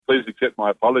please accept my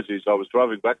apologies. I was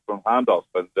driving back from Hahndorf,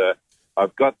 and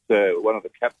I've got one of the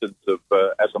captains of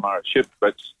Asamar's ship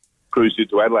that's cruised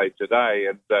into Adelaide today,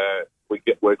 and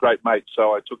we're great mates,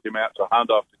 so I took him out to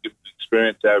Hahndorf to give him an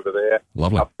experience over there,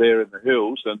 Lovely. Up there in the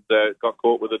hills, and got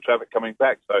caught with the traffic coming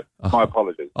back, so my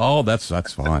apologies. Oh, that's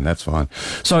fine, that's fine.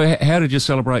 So how did you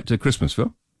celebrate Christmas,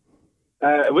 Phil?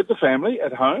 With the family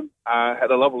at home.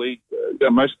 Had a lovely,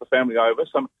 most of the family over.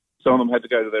 Some of them had to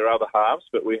go to their other halves,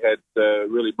 but we had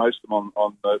really most of them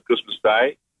on Christmas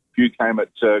Day. A few came at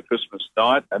Christmas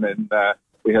night, and then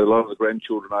we had a lot of the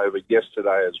grandchildren over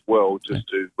yesterday as well, just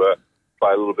to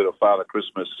play a little bit of Father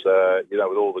Christmas,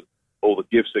 with all the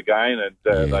gifts again, and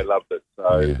they loved it.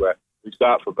 So we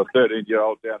start from a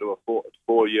 13-year-old down to a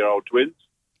 4-year-old twins.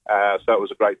 So it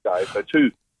was a great day. So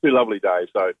two lovely days.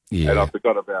 So, and I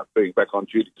forgot about being back on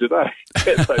duty today.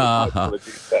 So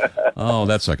oh,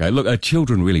 that's okay. Look,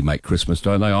 children really make Christmas,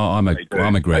 don't they? I'm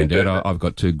a granddad. I've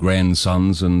got 2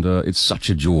 grandsons, and it's such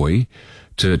a joy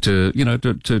to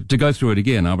go through it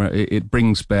again. It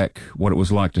brings back what it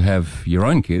was like to have your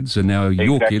own kids, and now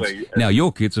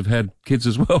your kids have had kids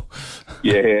as well.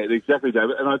 Yeah, exactly,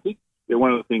 David. And I think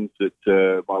one of the things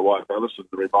that my wife Alison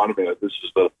reminded me of, this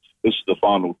is the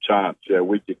final chance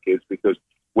with your kids, because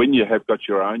when you have got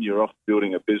your own, you're off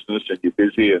building a business and you're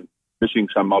busy and missing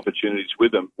some opportunities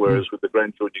with them. Whereas with the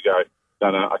grandchildren, you go,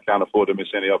 no, I can't afford to miss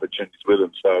any opportunities with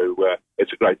them. So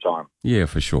it's a great time. Yeah,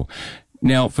 for sure.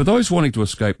 Now, for those wanting to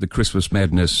escape the Christmas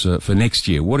madness for next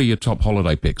year, what are your top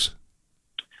holiday picks?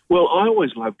 Well, I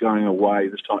always love going away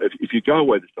this time. If you go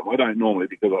away this time, I don't normally,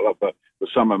 because I love the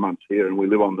summer months here and we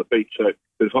live on the beach. So,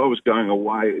 but if I was going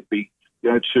away, it'd be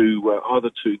to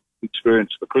either to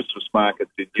experience the Christmas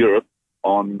markets in Europe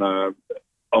on the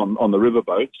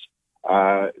riverboats,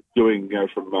 doing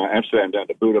from Amsterdam down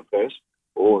to Budapest,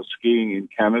 or skiing in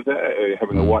Canada,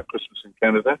 having a white Christmas in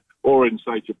Canada, or in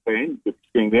say Japan,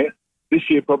 skiing there. This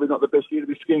year probably not the best year to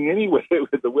be skiing anywhere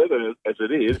with the weather as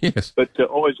it is. Yes. But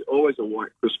always a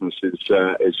white Christmas is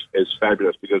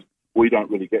fabulous, because we don't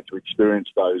really get to experience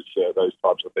those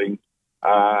types of things.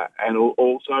 And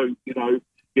also,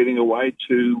 getting away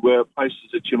to places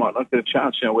that you might not get a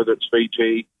chance, whether it's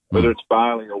Fiji, whether it's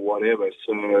Bali or whatever.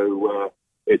 So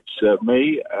it's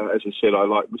me, as I said, I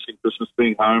like missing Christmas,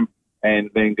 being home, and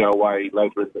then go away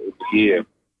later in the year.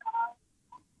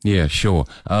 Yeah, sure.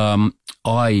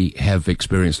 I have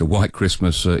experienced a white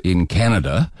Christmas in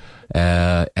Canada,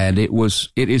 and it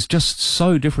is just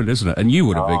so different, isn't it? And you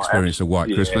would have experienced a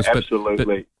white Christmas,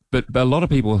 absolutely. But a lot of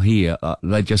people here,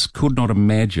 they just could not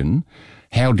imagine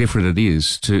how different it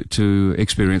is to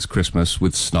experience Christmas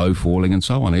with snow falling and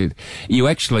so on. You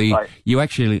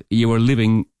are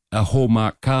living a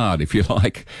Hallmark card, if you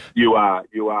like. You are,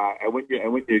 and when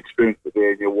you experience it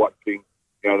there, and you're watching,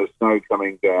 the snow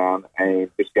coming down and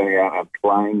just going out and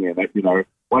playing in it.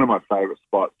 One of my favourite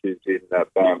spots is in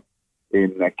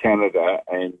Canada,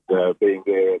 and being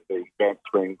there at the Banff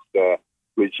Springs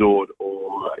resort,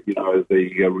 or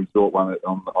the resort one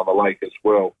on the lake as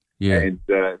well. Yeah, and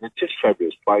they're just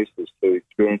fabulous places to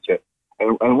experience it.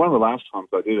 And one of the last times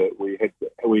I did it, we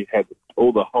had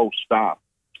all the whole staff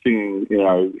singing,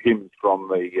 hymns from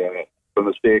the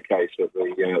staircase at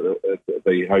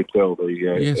the hotel.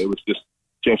 Yes. It was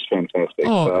just fantastic.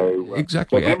 Oh, so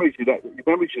exactly. So memories you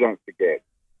don't forget.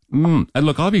 And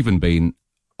look, I've even been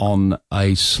on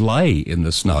a sleigh in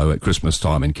the snow at Christmas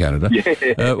time in Canada. Yeah.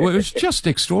 It was just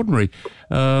extraordinary.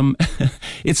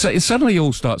 It suddenly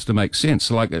all starts to make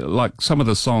sense. Like some of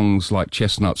the songs, like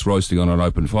Chestnuts Roasting on an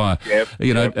Open Fire. Yep.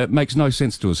 It makes no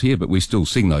sense to us here, but we still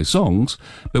sing those songs.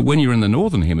 But when you're in the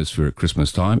Northern Hemisphere at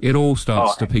Christmas time, it all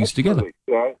starts to piece together.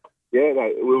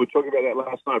 We were talking about that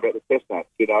last night, about the chestnuts,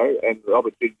 and the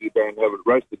opportunity to go and have a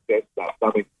roasted chestnut.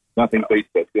 Nothing beats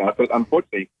that, But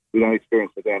unfortunately, we don't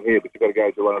experience it down here, but you've got to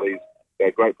go to one of these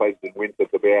great places in winter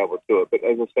to be able to do it. But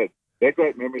as I said, they're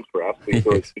great memories for us,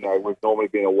 because, we've normally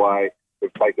been away,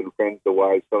 we've taken friends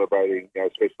away, celebrating,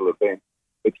 special events.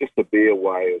 But just to be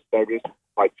away is fabulous.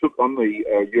 I took on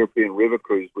the European River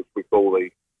Cruise, which we call the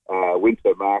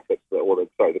winter markets, or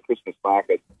the Christmas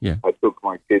markets. Yeah. I took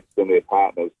my kids and their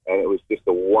partners, and it was just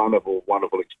a wonderful,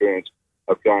 wonderful experience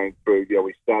of going through.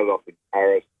 We started off in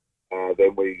Paris,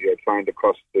 then we trained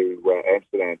across to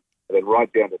Amsterdam, and then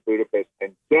right down to Budapest.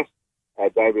 And just,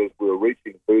 David, as we were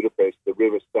reaching Budapest, the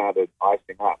river started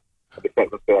icing up. And the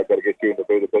captain said, I've got to get you into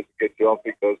Budapest and get you off,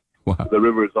 because the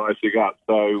river is icing up.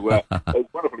 So it was a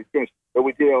wonderful experience. But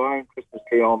we did our own Christmas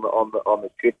tree on the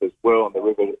ship as well, on the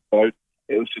river boat.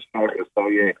 It was just fabulous. So,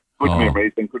 good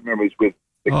memories, and good memories with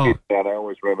the kids. And I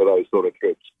always remember those sort of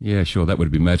trips. Yeah, sure, that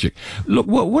would be magic. Look,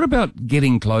 what about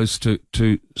getting close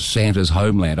to Santa's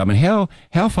homeland? I mean, how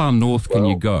far north can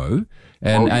you go?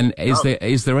 And are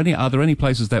there any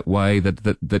places that way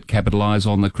that capitalise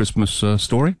on the Christmas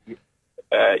story?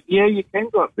 Yeah, you can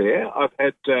go up there. I've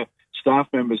had staff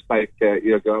members go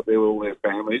up there with all their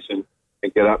families and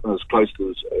get up and as close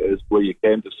to as where you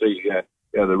can to see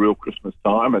the real Christmas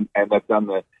time, and they've done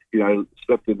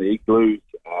slept in the igloos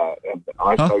and the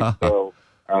ice hotel.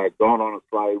 Gone on a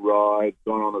sleigh ride,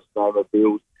 gone on a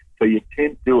snowmobile. So you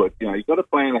can do it. You've got to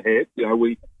plan ahead.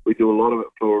 We do a lot of it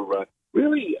for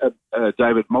really,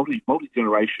 David,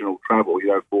 multi-generational travel,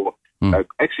 for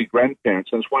actually grandparents.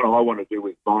 And it's one I want to do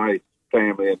with my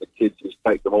family and the kids, is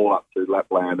take them all up to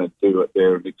Lapland and do it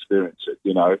there and experience it,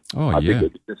 I think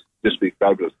it would just be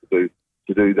fabulous to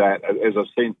do that. As I've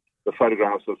seen the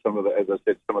photographs of some of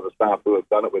the staff who have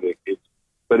done it with their kids.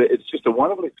 But it's just a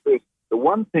wonderful experience. The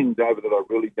one thing, David, that I've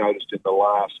really noticed in the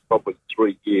last probably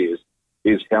 3 years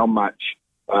is how much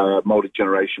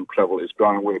multi-generation travel is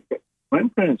growing. Where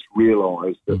grandparents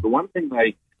realise that the one thing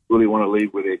they really want to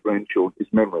leave with their grandchildren is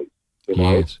memories.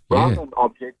 Rather than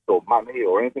objects or money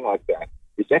or anything like that,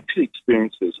 it's actually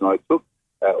experiences. And I took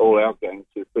all our gang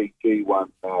to Fiji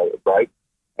one break,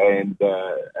 and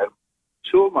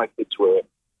two of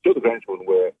the grandchildren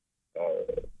were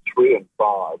 3 and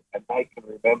 5, and they can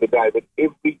remember, David,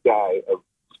 every day of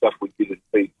stuff we did at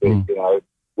Fiji,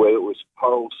 whether it was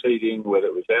pole seating, whether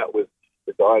it was out with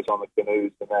the guys on the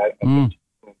canoes and that, and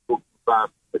the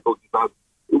cooking bus.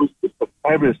 It was just a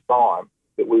fabulous time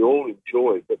that we all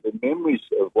enjoyed, but the memories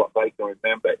of what they can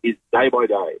remember is day by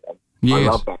day. And I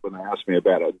love that when they ask me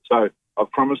about it. So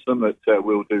I've promised them that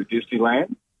we'll do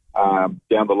Disneyland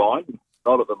down the line.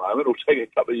 Not at the moment. It'll take a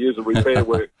couple of years of repair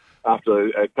work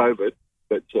after COVID.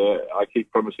 But I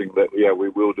keep promising that, we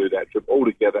will do that trip all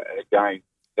together and again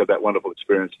have that wonderful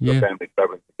experience of the family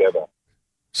travelling together.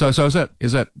 So is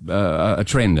that a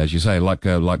trend, as you say,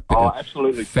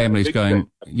 absolutely, families going,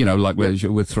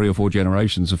 with 3 or 4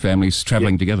 generations of families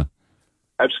travelling together?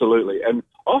 Absolutely, and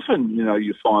often,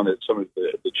 you find that some of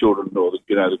the children or the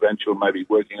grandchildren may be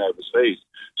working overseas,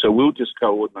 so we'll just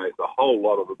coordinate the whole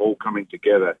lot of them all coming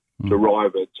together to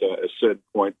arrive at a certain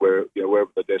point where,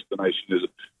 wherever the destination is,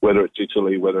 whether it's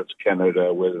Italy, whether it's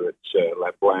Canada, whether it's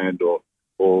Lapland or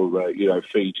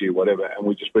Fiji or whatever, and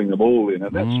we just bring them all in.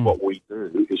 And that's what we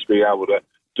do, is be able to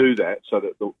do that so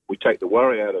that we take the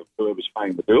worry out of whoever's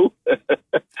paying the bill,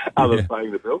 others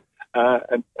paying the bill,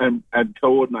 and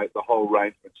coordinate the whole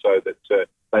arrangement so that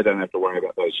they don't have to worry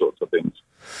about those sorts of things.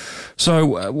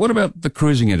 So what about the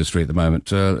cruising industry at the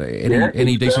moment?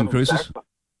 Any decent cruises?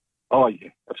 Oh, yeah,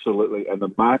 absolutely. And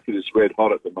the market is red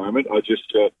hot at the moment. I just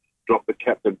dropped the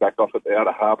captain back off at the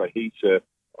outer harbour.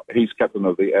 He's captain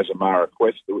of the Azamara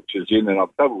Quest, which is in, and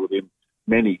I've travelled with him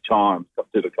many times. I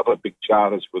did a couple of big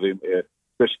charters with him,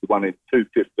 especially one in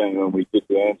 2015 when we did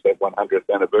the ANZAC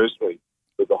 100th anniversary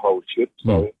with the whole ship.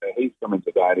 So he's coming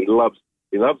today, and he loves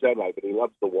Adelaide, but he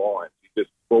loves the wine. He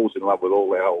just falls in love with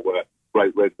all our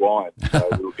great red wine. So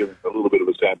we'll give him a little bit of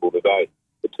a sample today.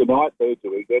 But tonight they're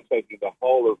taking the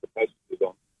whole of the passengers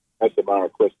on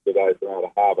Azamara Quest today from outer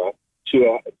harbour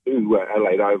to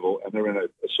Adelaide Oval, and they're in a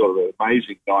sort of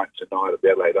amazing night tonight at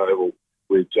the Adelaide Oval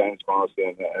with James Morrissey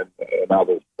and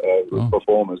other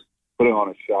performers putting on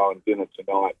a show and dinner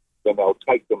tonight. Then they'll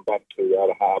take them back to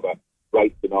outer harbour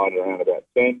late tonight around about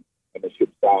 10, and the ship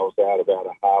sails out of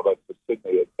outer harbour to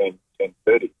Sydney at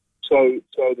 10:30. So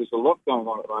there's a lot going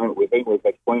on at the moment with him. We've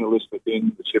had Queen Elizabeth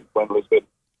in, the ship Queen Elizabeth.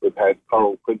 We've had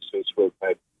Coral Princess. We've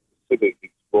had Pacific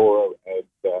Explorer and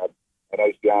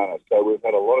Oceana. So we've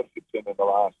had a lot of ships in the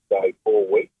last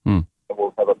 4 weeks, and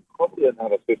we'll have probably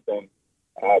another 15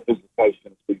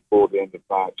 visitations before the end of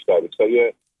March, David. So,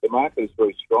 the market is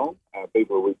very strong.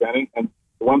 People are rebounding. And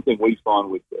the one thing we find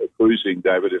with cruising,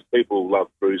 David, is people love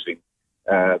cruising.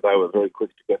 They were very quick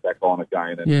to get back on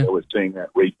again, and we're seeing that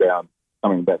rebound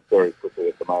coming back very quickly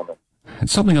at the moment.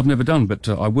 It's something I've never done, but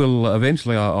I will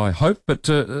eventually, I hope. But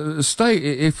stay,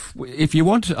 if you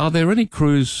want, are there any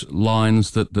cruise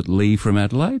lines that leave from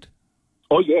Adelaide?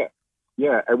 Oh, yeah,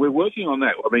 and we're working on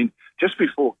that. I mean, just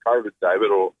before COVID,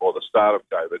 David, or the start of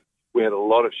COVID, we had a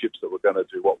lot of ships that were going to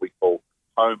do what we call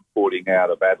home porting out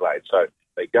of Adelaide. So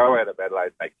they go out of Adelaide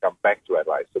and they come back to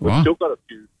Adelaide. So we've still got a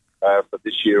few for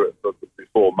this year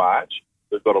before March.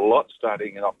 We've got a lot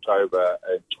starting in October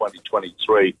in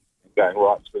 2023 and going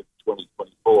right through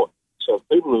 2024. So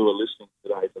people who are listening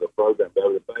today to the program,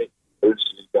 David, if they are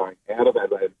interested in going out of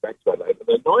Adelaide and back to Adelaide, and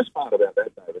the nice part about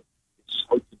that, David, it's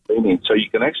so convenient. So you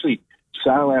can actually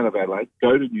sail out of Adelaide,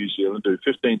 go to New Zealand, do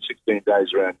 15, 16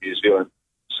 days around New Zealand,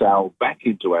 sail back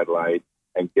into Adelaide,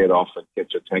 and get off and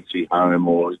catch a taxi home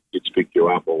or kids pick you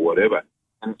up or whatever.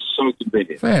 And it's so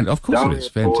convenient. Of course it is.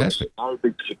 Fantastic. No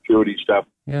big security stuff.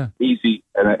 Yeah. Easy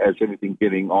as anything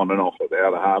getting on and off at the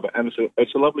outer harbour. And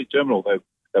it's a lovely terminal.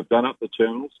 They've done up the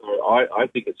terminal. So I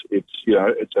think it's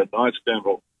a nice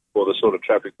terminal for the sort of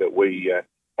traffic that we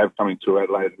have coming to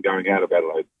Adelaide and going out of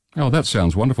Adelaide. Oh, that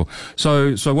sounds wonderful.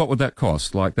 So what would that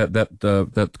cost? Like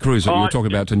that cruise that you were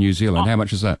talking about to New Zealand, how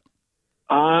much is that?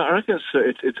 I reckon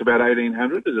it's about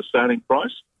 1,800 as a starting price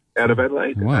out of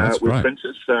Adelaide. Wow, that's with great.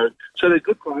 Princess. So they're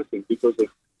good pricing because of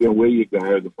where you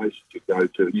go, the places you go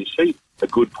to. You see a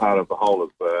good part of the whole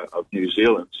of New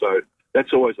Zealand. So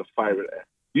that's always a favourite.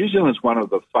 New Zealand's one of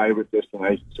the favourite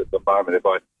destinations at the moment. If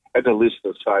I had a list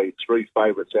of, say, 3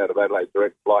 favourites out of Adelaide,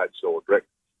 direct flights or direct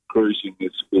cruising,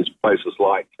 is places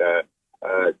like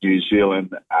New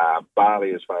Zealand,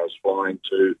 Bali as far as flying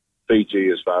to, Fiji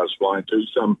as far as flying to.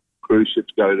 Some cruise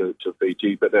ships go to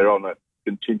Fiji, but they're on a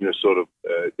continuous sort of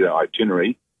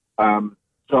itinerary.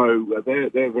 So they're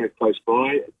very close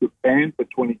by. Japan for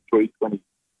 23,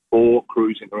 24,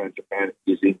 cruising around Japan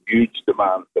is in huge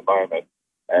demand at the moment.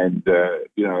 And,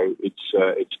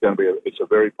 it's going to be it's a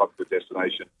very popular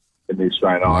destination in the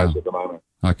Australian Isles at the moment.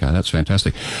 Okay, that's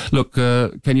fantastic. Look,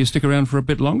 can you stick around for a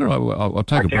bit longer? I'll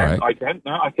take a break. I can,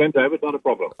 David, not a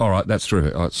problem. All right, that's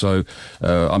terrific. All right, so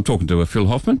I'm talking to Phil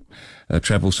Hoffmann,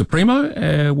 Travel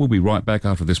Supremo. We'll be right back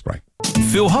after this break.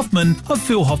 Phil Hoffmann of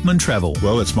Phil Hoffmann Travel.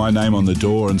 Well, it's my name on the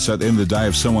door, and so at the end of the day,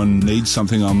 if someone needs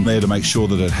something, I'm there to make sure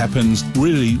that it happens.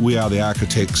 Really, we are the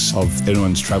architects of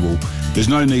anyone's travel. There's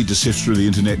no need to sift through the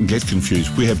internet and get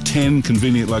confused. We have 10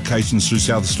 convenient locations through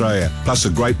South Australia, plus a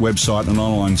great website and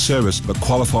online service, but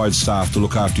qualified staff to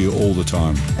look after you all the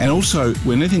time. And also,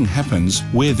 when anything happens,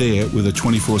 we're there with a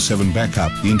 24/7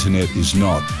 backup. The internet is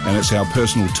not, and it's our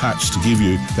personal touch to give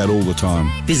you that all the time.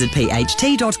 Visit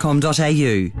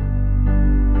pht.com.au.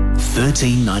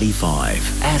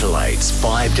 1395, Adelaide's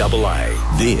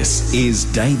 5AA. This is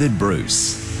David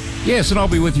Bruce. Yes, and I'll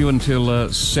be with you until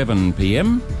 7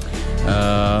 p.m.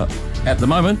 At the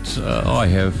moment, I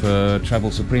have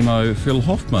Travel Supremo Phil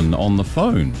Hoffmann on the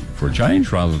phone for a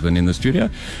change rather than in the studio.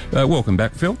 Welcome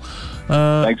back, Phil.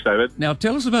 Thanks, David. Now,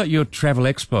 tell us about your Travel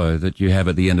Expo that you have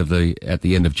at the end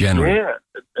of January.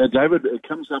 Yeah, David, it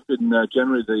comes up in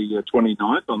January the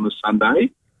 29th on the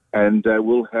Sunday. And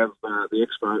we'll have the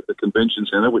expo at the Convention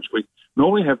Centre, which we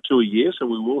normally have 2 a year, so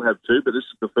we will have 2, but this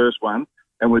is the first one.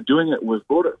 And we're doing it, we've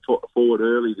brought it forward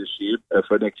early this year,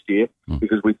 for next year,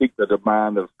 because we think the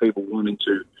demand of people wanting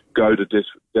to go to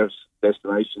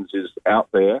destinations is out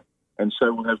there. And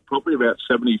so we'll have probably about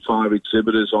 75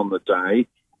 exhibitors on the day,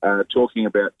 talking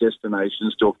about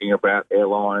destinations, talking about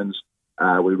airlines.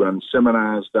 We run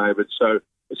seminars, David. So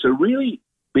it's a really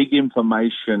big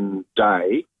information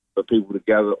day for people to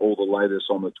gather all the latest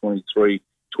on the 23,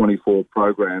 24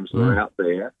 programs that are out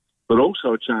there, but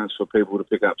also a chance for people to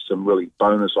pick up some really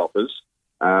bonus offers,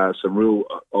 some real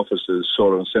offers to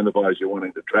sort of incentivise you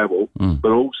wanting to travel,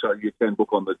 but also you can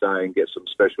book on the day and get some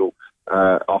special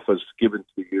offers given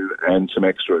to you and some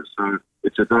extras. So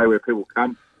it's a day where people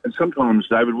come, and sometimes,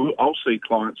 David, I'll see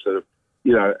clients that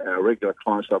have, our regular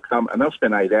clients, they'll come and they'll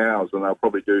spend 8 hours and they'll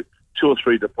probably do 2 or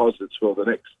 3 deposits for the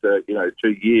next,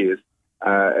 2 years.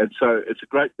 And so it's a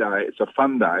great day. It's a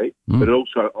fun day, but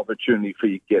also an opportunity for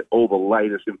you to get all the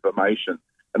latest information.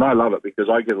 And I love it because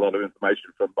I get a lot of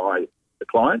information from the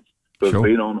clients who have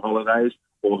been on holidays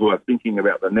or who are thinking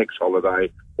about the next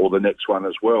holiday or the next one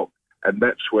as well. And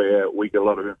that's where we get a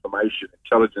lot of information,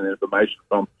 intelligent information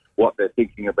from what they're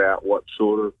thinking about, what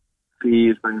sort of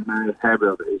fears they may have.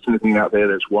 If there's anything out there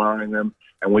that's worrying them,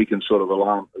 and we can sort of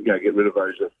get rid of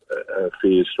those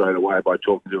fears straight away by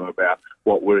talking to them about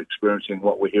what we're experiencing,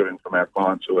 what we're hearing from our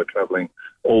clients who are travelling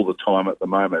all the time at the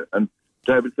moment. And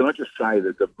David, can I just say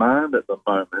the demand at the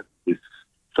moment is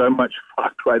so much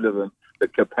far greater than the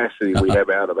capacity we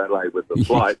have out of Adelaide with the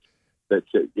flights that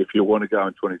if you want to go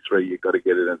in 23, you've got to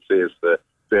get in and see us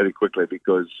fairly quickly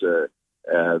because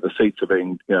the seats are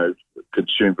being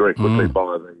consumed very quickly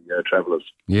by the travellers.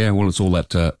 Yeah, well, it's all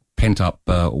that pent-up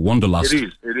wanderlust.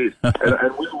 It is.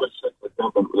 and we always said to the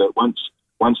government that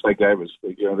once they gave us the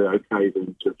okay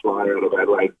to fly out of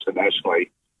Adelaide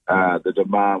internationally, the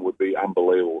demand would be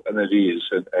unbelievable, and it is.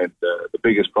 And the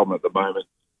biggest problem at the moment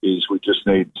is we just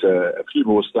need a few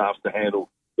more staff to handle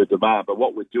the demand. But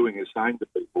what we're doing is saying to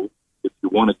people, if you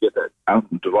want to get that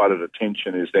undivided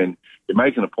attention, is then you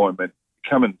make an appointment,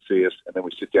 come and see us, and then we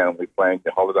sit down and we plan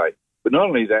your holiday. But not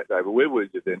only that, David, we're with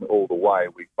you then all the way.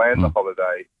 We plan the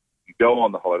holiday, you go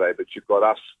on the holiday, but you've got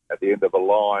us at the end of a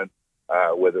line,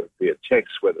 whether it be a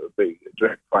text, whether it be a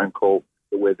direct phone call,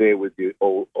 that we're there with you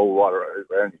all right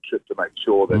around your trip to make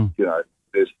sure that,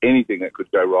 anything that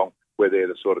could go wrong, we're there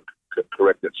to sort of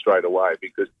correct it straight away,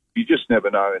 because you just never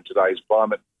know in today's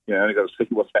climate. You know, you've got to see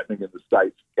what's happening in the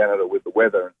States, Canada with the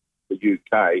weather, and the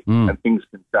UK, and things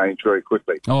can change very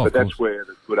quickly. But that's where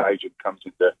the good agent comes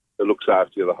in that looks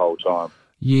after you the whole time.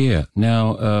 Yeah.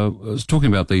 Now, I was talking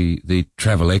about the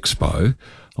Travel Expo.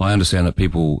 I understand that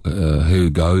people who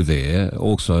go there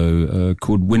also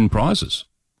could win prizes.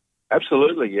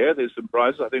 Absolutely, yeah. There's some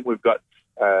prizes. I think we've got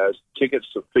tickets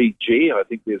to Fiji. I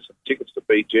think there's some tickets to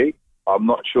Fiji. I'm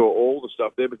not sure all the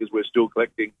stuff there because we're still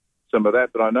collecting some of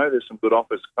that, but I know there's some good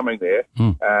offers coming there.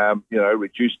 You know,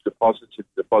 reduced deposits,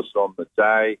 deposit on the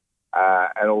day,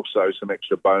 and also some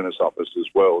extra bonus offers as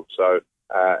well. So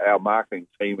our marketing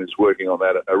team is working on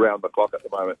that around the clock at the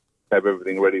moment to have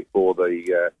everything ready for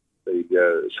the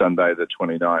Sunday, the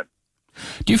 29th.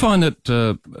 Do you find that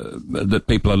that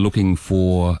people are looking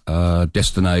for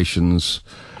destinations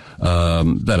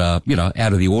that are, you know,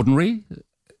 out of the ordinary?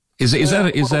 Is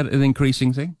that an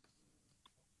increasing thing?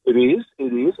 It is.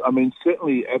 I mean,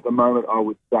 certainly at the moment, I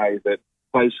would say that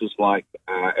places like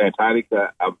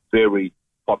Antarctica are very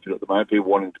popular at the moment. People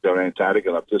wanting to go to Antarctica.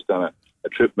 And I've just done a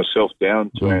trip myself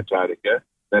down to Antarctica.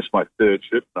 That's my third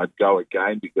trip, and I'd go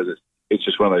again because it's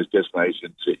just one of those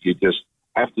destinations that you just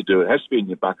have to do. It has to be in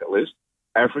your bucket list.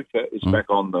 Africa is back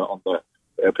on the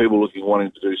people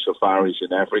wanting to do safaris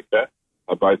in Africa,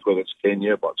 both whether it's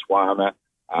Kenya, Botswana,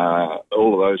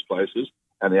 all of those places.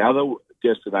 And the other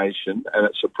destination, and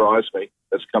it surprised me,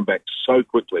 that's come back so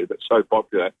quickly but so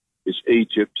popular, is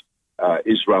Egypt,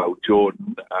 Israel,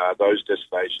 Jordan. Those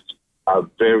destinations are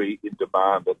very in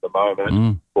demand at the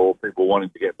moment for people wanting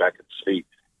to get back and see,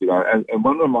 you know. And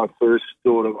one of my first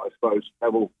sort of, I suppose,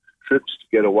 travel trips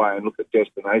to get away and look at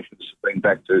destinations to bring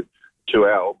back to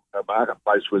our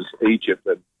marketplace was Egypt.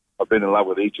 And I've been in love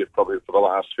with Egypt probably for the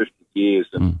last 50 years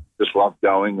and just love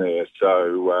going there.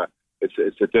 So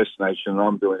it's a destination, and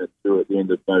I'm doing it through at the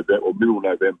end of November or middle of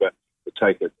November to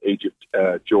take an Egypt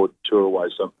Jordan tour away.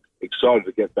 So I'm excited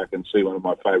to get back and see one of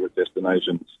my favourite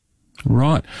destinations.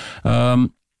 Right.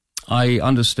 I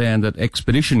understand that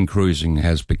expedition cruising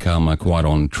has become quite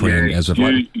on trend as of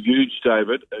late. Huge,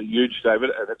 David,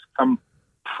 and it's come.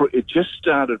 It just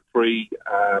started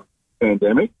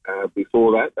pre-pandemic.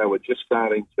 Before that, they were just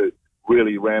starting to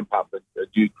really ramp up the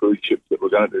new cruise ships that were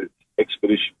going to do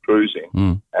expedition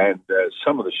cruising, and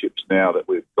some of the ships now that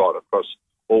we've got across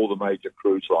all the major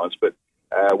cruise lines. But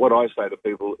what I say to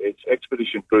people, it's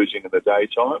expedition cruising in the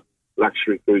daytime,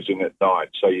 luxury cruising at night.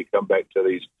 So you come back to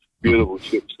these beautiful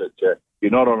ships that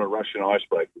you're not on a Russian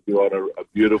icebreaker. You're on a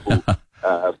beautiful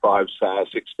 5-star,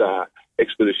 6-star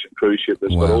expedition cruise ship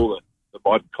that's got all the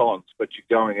mod cons, but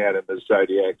you're going out in the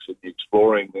Zodiacs and you're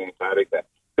exploring the Antarctica.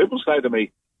 People say to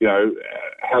me, you know,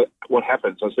 what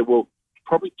happens? I said, well,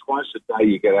 probably twice a day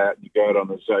you get out and you go out on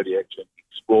the Zodiacs and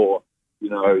explore, you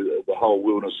know, the whole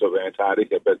wilderness of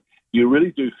Antarctica. But you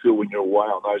really do feel when you're away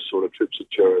on those sort of trips that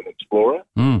you're an explorer,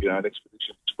 you know, an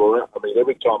expedition explorer. I mean,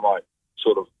 every time I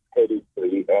sort of head into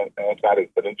the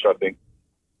Antarctic Peninsula, I think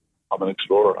I'm an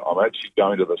explorer. I'm actually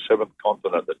going to the 7th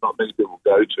continent that not many people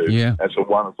go to. Yeah. That's a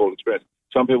wonderful experience.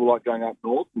 Some people like going up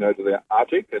north, you know, to the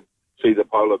Arctic and see the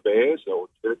polar bears, or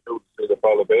Churchill to see the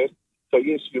polar bears. So,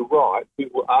 yes, you're right.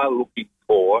 People are looking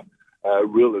for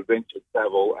real adventure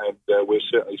travel, and we're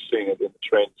certainly seeing it in the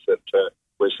trends that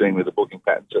we're seeing with the booking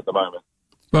patterns at the moment.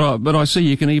 But I see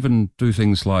you can even do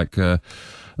things like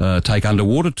take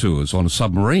underwater tours on a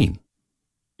submarine.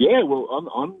 Yeah, well,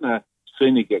 on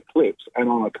Scenic Eclipse and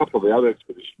on a couple of the other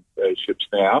expedition ships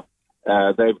now,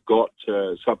 they've got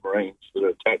submarines that are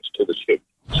attached to the ship.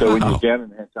 So when you're down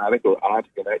in Antarctica or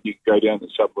Arctic and that, you can go down the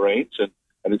submarines and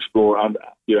explore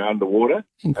underwater.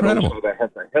 Incredible. And also they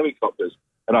have the helicopters.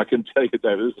 And I can tell you,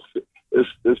 David,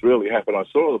 this really happened. I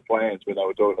saw the plans when they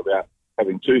were talking about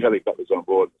having 2 helicopters on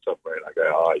board the submarine. I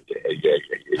go, oh, yeah.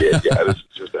 This is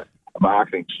just a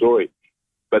marketing story.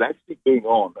 But actually being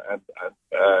on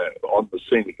on the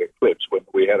Scenic Eclipse, when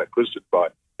we had it christened by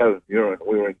Helen Mirren,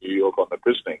 we were in New York on the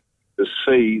christening, to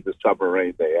see the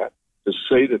submarine there, to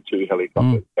see the 2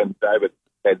 helicopters, and David,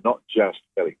 they're not just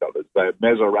helicopters; they're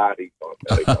Maserati type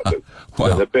helicopters. Wow.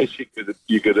 So the best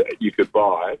you could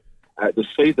buy. To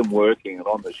see them working and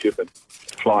on the ship and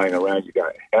flying around, you go,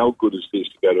 how good is this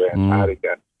to go to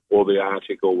Antarctica or the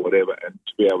Arctic or whatever, and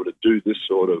to be able to do this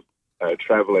sort of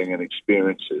travelling and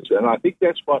experiences. And I think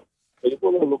that's what people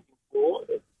are looking for,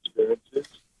 experiences,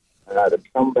 to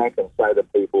come back and say to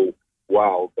people,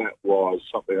 wow, that was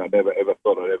something I never ever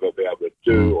thought I'd ever be able to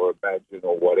do or imagine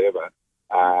or whatever.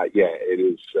 It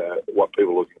is what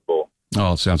people are looking for.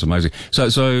 Oh, it sounds amazing.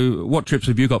 So what trips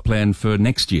have you got planned for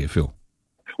next year, Phil?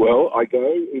 Well, I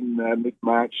go in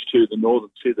mid-March to the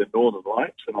Northern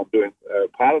Lights, and I'm doing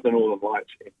part of the Northern Lights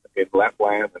in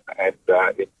Lapland and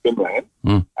in Finland,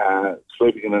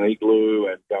 sleeping in an igloo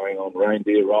and going on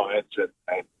reindeer rides and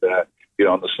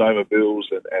on the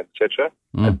snowmobiles and et cetera.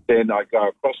 And then I go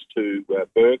across to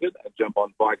Bergen and jump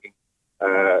on Viking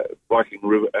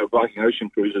ocean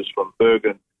cruises from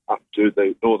Bergen up to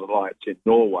the Northern Lights in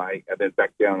Norway, and then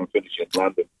back down and finish in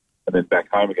London, and then back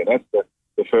home again. That's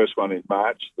the first one in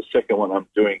March. The second one I'm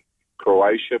doing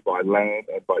Croatia by land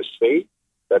and by sea.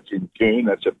 That's in June.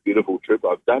 That's a beautiful trip.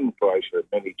 I've done Croatia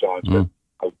many times, but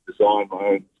I've designed my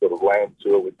own sort of land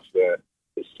tour, which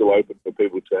is still open for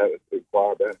people to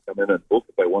inquire about and come in and book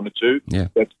if they wanted to. Yeah.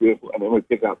 That's beautiful. And then we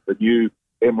pick up the new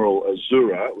Emerald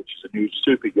Azura, which is a new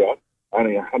super yacht,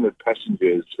 only 100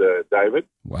 passengers, David.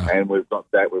 Wow. And we've got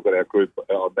our group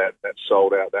on that. That's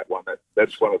sold out, that one.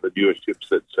 That's one of the newest ships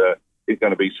that is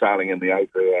going to be sailing in the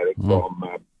Adriatic from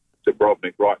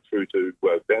Dubrovnik right through to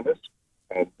Venice.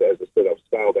 And as I said, I've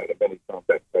sailed out it many times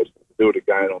back coast. To do it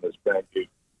again on this brand new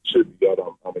super yacht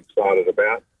I'm excited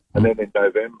about. And then in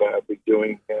November, I'll be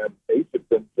doing Egypt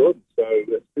and Jordan. So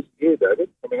that's this year, David,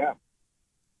 coming up.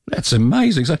 That's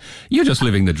amazing. So you're just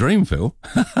living the dream, Phil.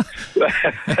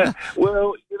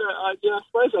 Well, I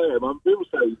suppose I am. People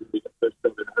say you can be the best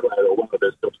job in Adelaide or one of the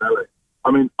best jobs in Adelaide.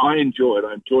 I mean, I enjoy it.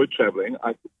 I enjoy travelling.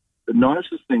 The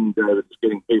nicest thing, David, is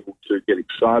getting people to get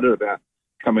excited about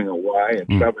coming away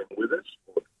and travelling with us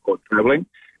or travelling.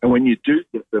 And when you do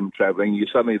get them travelling,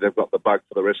 suddenly they've got the bug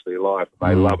for the rest of their life, and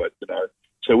they love it,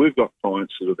 So we've got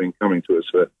clients that have been coming to us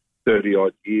for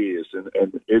 30-odd years, and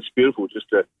it's beautiful just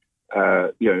to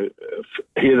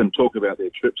hear them talk about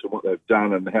their trips and what they've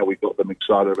done and how we got them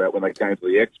excited about when they came to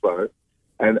the expo.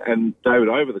 And David,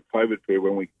 over the COVID period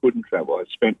when we couldn't travel, I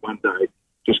spent one day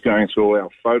just going through all our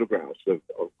photographs of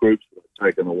groups that were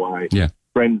taken away,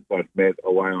 friends I'd met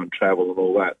away on travel and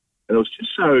all that. And it was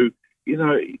just so,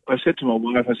 I said to my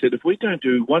wife, if we don't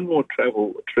do one more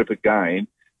travel trip again,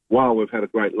 while we've had a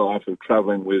great life of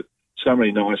travelling with so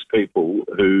many nice people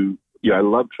who,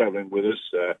 love travelling with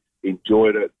us,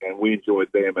 enjoyed it, and we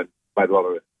enjoyed them and made a lot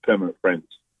of permanent friends.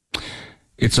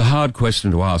 It's a hard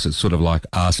question to ask. It's sort of like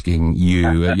asking you,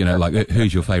 like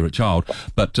who's your favourite child?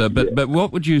 But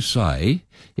what would you say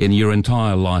in your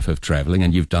entire life of travelling,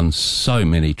 and you've done so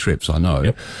many trips, I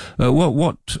know,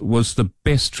 what was the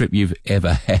best trip you've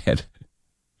ever had?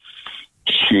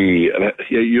 Gee,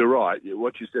 you're right.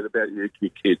 What you said about your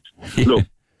kids. Look,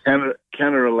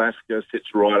 Canada, Alaska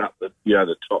sits right up the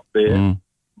top there.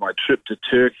 My trip to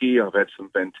Turkey, I've had some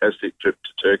fantastic trips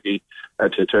to Turkey.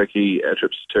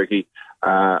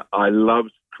 I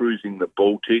loved cruising the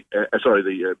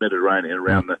Mediterranean,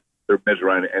 around the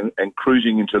Mediterranean, and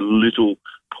cruising into little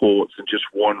ports and just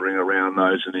wandering around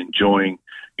those and enjoying,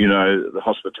 the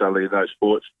hospitality of those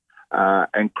ports.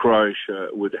 And Croatia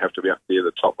would have to be up near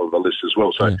the top of the list as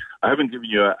well. So I haven't given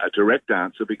you a direct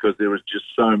answer because there is just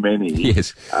so many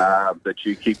that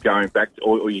you keep going back to,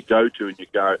 or you go to and you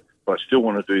go, I still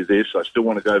want to do this. I still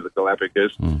want to go to the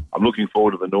Galapagos. I'm looking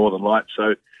forward to the Northern Lights.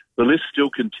 So the list still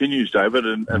continues, David,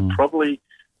 and probably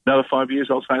another 5 years,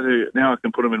 I'll say to you, now I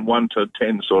can put them in 1 to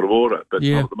 10 sort of order, but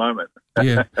not at the moment.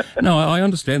 No, I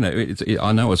understand that.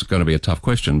 I know it's going to be a tough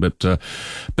question, but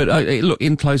look,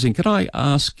 in closing, could I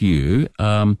ask you,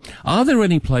 are there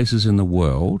any places in the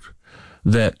world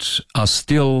that are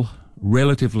still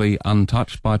relatively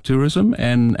untouched by tourism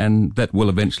and that will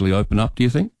eventually open up, do you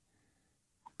think?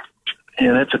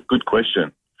 Yeah, that's a good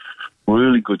question.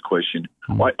 Really good question.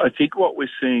 I think what we're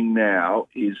seeing now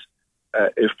is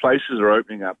if places are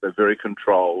opening up, they're very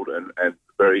controlled and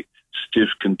very stiff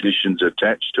conditions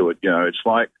attached to it. It's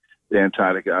like the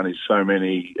Antarctica, only so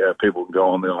many people can go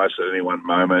on the ice at any one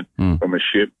moment from a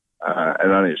ship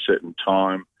and only a certain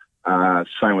time.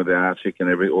 Same with the Arctic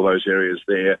and all those areas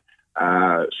there.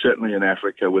 Certainly in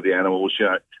Africa with the animals,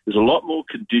 there's a lot more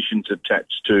conditions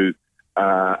attached to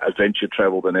adventure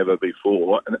travel than ever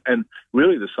before, and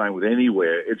really the same with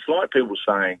anywhere. It's like people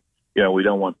saying, we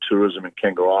don't want tourism in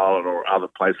Kangaroo Island or other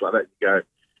places like that. You go,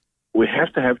 we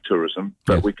have to have tourism,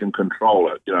 but we can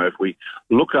control it. If we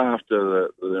look after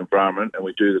the environment and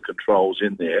we do the controls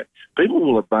in there, people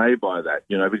will obey by that,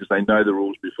 because they know the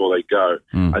rules before they go.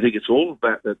 I think it's all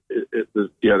about the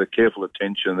careful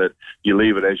attention that you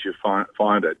leave it as you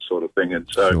find it sort of thing. And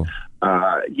so,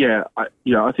 I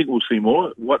think we'll see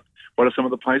more. What are some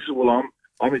of the places? Well,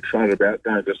 I'm excited about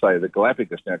going to say the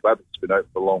Galapagos. Now, Galapagos has been open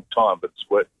for a long time, but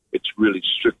it's really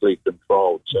strictly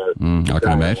controlled. So I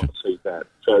can imagine. Want to see that.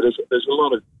 So there's a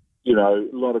lot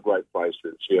of great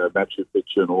places. Machu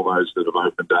Picchu and all those that have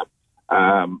opened up.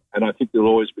 And I think there'll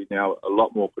always be now a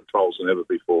lot more controls than ever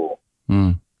before.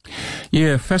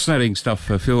 Yeah, fascinating stuff,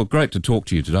 Phil. Great to talk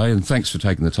to you today, and thanks for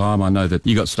taking the time. I know that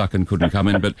you got stuck and couldn't come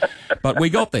in, but we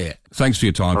got there. Thanks for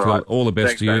your time, Phil. Right. All the best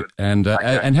Thanks, to you,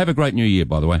 David. and have a great new year,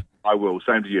 by the way. I will.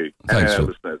 Same to you. Thanks, Phil.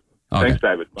 Listeners. Okay. Thanks,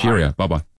 David. Bye. Cheerio. Bye-bye.